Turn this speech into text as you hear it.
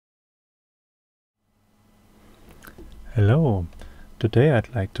Hello, today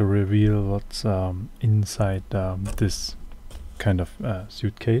I'd like to reveal what's inside this kind of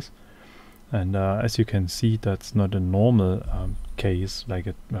suitcase. And as you can see, that's not a normal case, like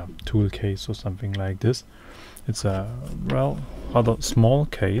a tool case or something like this. It's a rather small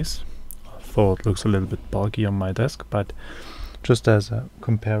case. I thought it looks a little bit bulky on my desk, but just as a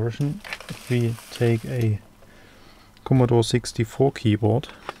comparison, if we take a Commodore 64 keyboard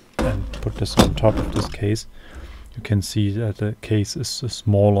and put this on top of this case, you can see that the case is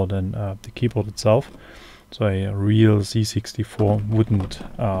smaller than the keyboard itself. So a real C64 wouldn't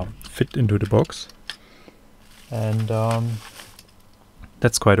fit into the box. And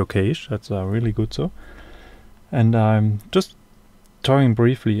that's quite okayish. That's really good so. And I'm just talking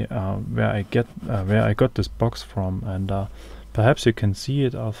briefly where I got this box from, and perhaps you can see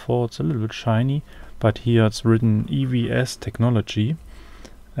it, although it's a little bit shiny, but here it's written EVS technology.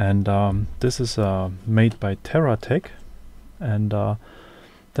 And this is made by THEC, and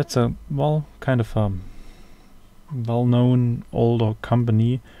that's a well-known older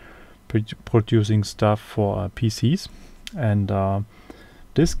company producing stuff for PCs. And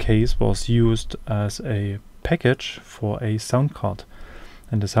this case was used as a package for a sound card,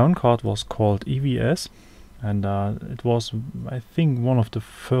 and the sound card was called EVS, and it was, I think, one of the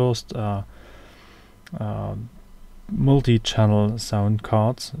first multi-channel sound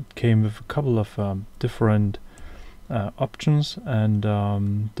cards. It came with a couple of different options, and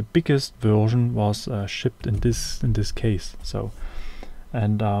the biggest version was shipped in this case. So,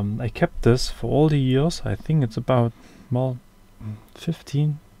 and I kept this for all the years. I think it's about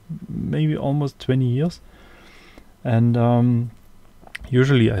 15, maybe almost 20 years. And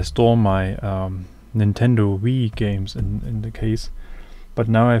usually I store my Nintendo Wii games in the case, but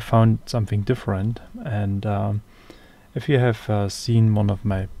now I found something different. And if you have seen one of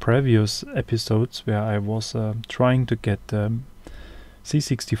my previous episodes where I was trying to get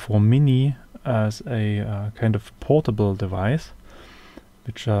C64 Mini as a kind of portable device,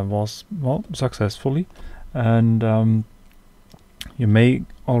 which was successfully, and you may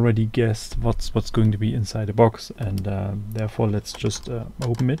already guess what's going to be inside the box, and therefore let's just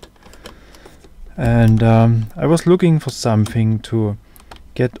open it. And I was looking for something to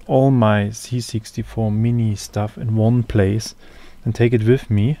get all my C64 Mini stuff in one place and take it with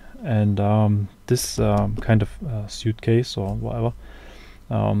me, and this kind of suitcase or whatever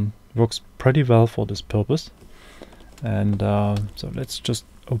works pretty well for this purpose. And so let's just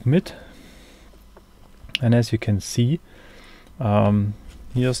open it, and as you can see,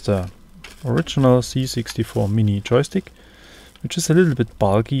 here's the original C64 Mini joystick, which is a little bit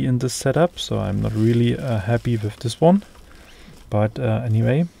bulky in this setup, so I'm not really happy with this one. But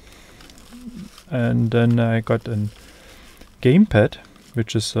anyway, and then I got a gamepad,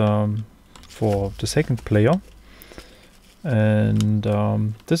 which is for the second player, and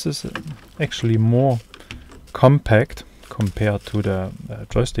this is actually more compact compared to the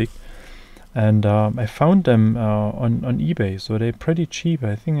joystick. And I found them on eBay, so they're pretty cheap.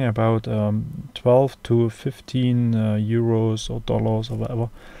 I think about 12 to 15 euros or dollars or whatever.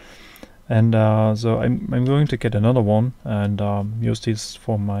 And so I'm going to get another one and use this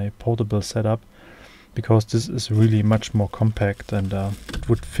for my portable setup, because this is really much more compact, and it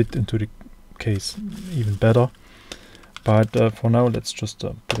would fit into the case even better. But for now, let's just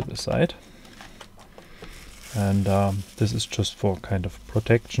put it aside. And this is just for kind of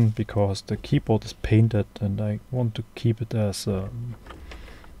protection, because the keyboard is painted and I want to keep it as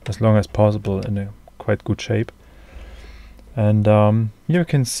long as possible in a quite good shape. And you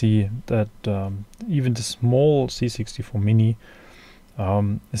can see that even the small C64 Mini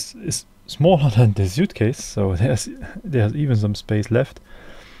is smaller than the suitcase, so there's even some space left.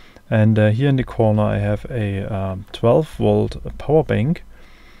 And here in the corner I have a 12-volt power bank,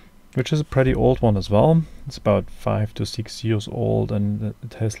 which is a pretty old one as well. It's about 5 to 6 years old, and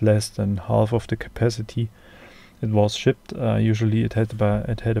it has less than half of the capacity it was shipped. Usually it had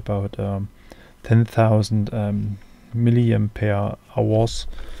about 10,000 milliampere hours,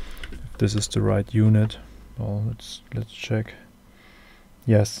 if this is the right unit. Well, let's check.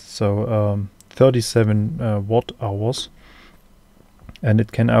 Yes, so 37 watt hours, and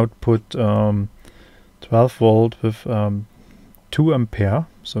it can output 12 volt with 2 ampere,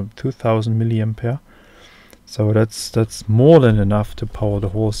 so 2000 milliampere. So that's more than enough to power the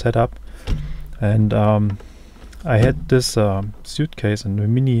whole setup. And I had this suitcase and the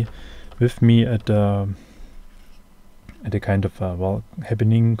Mini with me at a kind of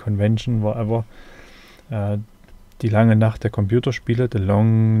happening convention, whatever. Die lange Nacht der Computerspiele, the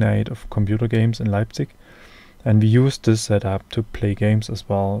long night of computer games in Leipzig. And we used this setup to play games as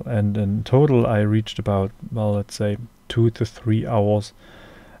well. And in total I reached about, well, let's say 2 to 3 hours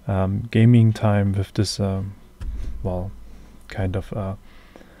gaming time with this well, kind of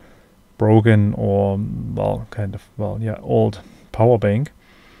broken or old power bank.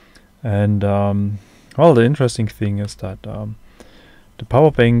 And well, the interesting thing is that the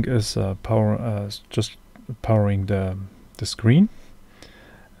power bank is just powering the screen,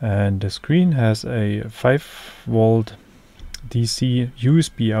 and the screen has a 5-volt DC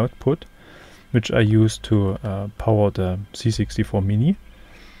USB output, which I use to power the C64 Mini,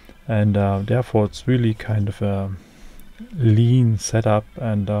 and therefore it's really kind of a lean setup,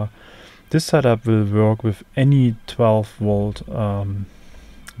 and this setup will work with any 12-volt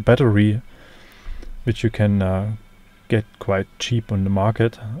battery, which you can get quite cheap on the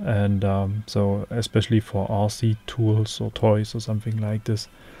market, and so especially for RC tools or toys or something like this,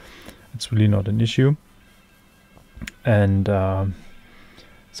 it's really not an issue. And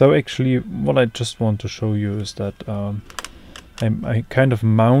so actually what I just want to show you is that I kind of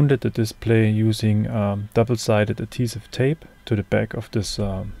mounted the display using double-sided adhesive tape to the back of this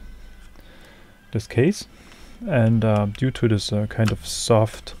this case, and due to this kind of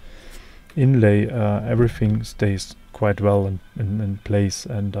soft inlay, everything stays quite well in place,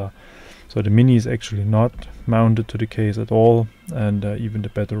 and so the Mini is actually not mounted to the case at all, and even the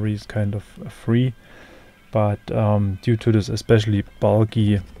battery is kind of free, but due to this especially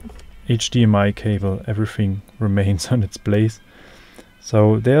bulky HDMI cable, everything remains on its place.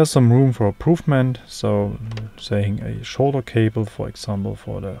 So there's some room for improvement, so saying a shorter cable, for example,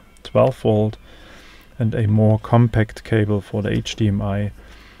 for the 12-volt, and a more compact cable for the HDMI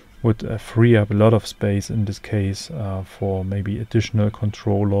would free up a lot of space in this case for maybe additional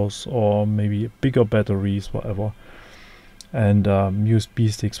controllers or maybe bigger batteries, whatever, and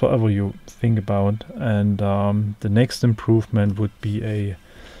USB sticks, whatever you think about. And the next improvement would be a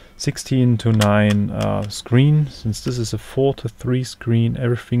 16:9 screen. Since this is a 4:3 screen,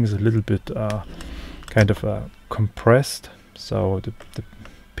 everything is a little bit kind of compressed, so the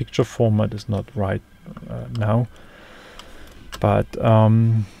picture format is not right now, but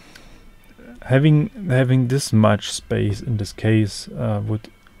having this much space in this case would,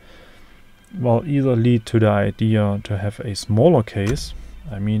 well, either lead to the idea to have a smaller case.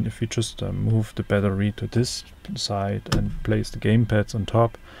 I mean, if you just move the battery to this side and place the gamepads on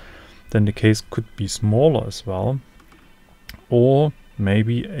top, then the case could be smaller as well, or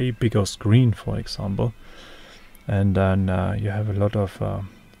maybe a bigger screen, for example, and then you have a lot of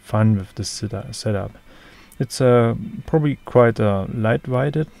fun with this setup. It's probably quite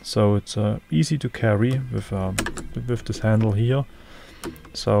light-weighted, so it's easy to carry with this handle here.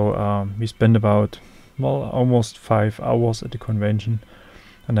 So we spent about, well, almost 5 hours at the convention,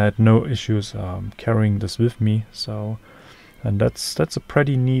 and I had no issues carrying this with me. So, and that's a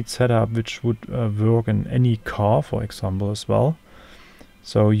pretty neat setup, which would work in any car, for example, as well.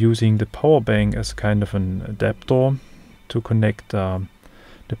 So using the power bank as kind of an adapter to connect the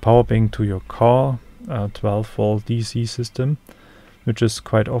power bank to your car 12-volt DC system, which is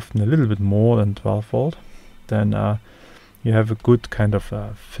quite often a little bit more than 12-volt, then you have a good kind of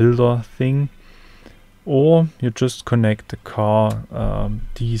filter thing. Or you just connect the car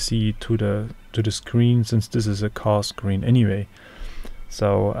DC to the screen, since this is a car screen anyway.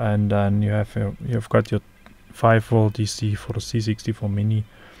 So, and then you've got your 5-volt DC for the C64 Mini,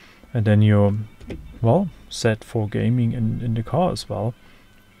 and then you're, well, set for gaming in the car as well.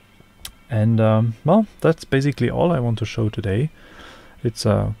 And well, that's basically all I want to show today. It's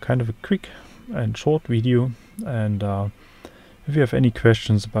kind of a quick and short video, and if you have any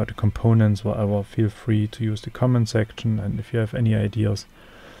questions about the components, whatever, feel free to use the comment section. And if you have any ideas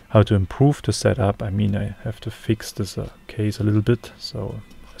how to improve the setup, I mean, I have to fix this case a little bit, so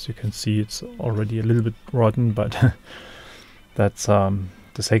as you can see, it's already a little bit rotten, but that's the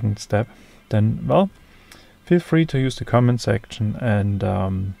second step. Then, well, feel free to use the comment section, and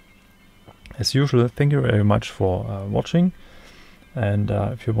as usual, thank you very much for watching. And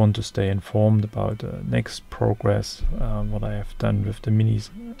if you want to stay informed about the next progress, what I have done with the minis,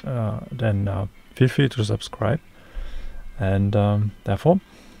 then feel free to subscribe. And therefore,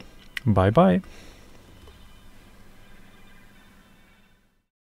 bye bye.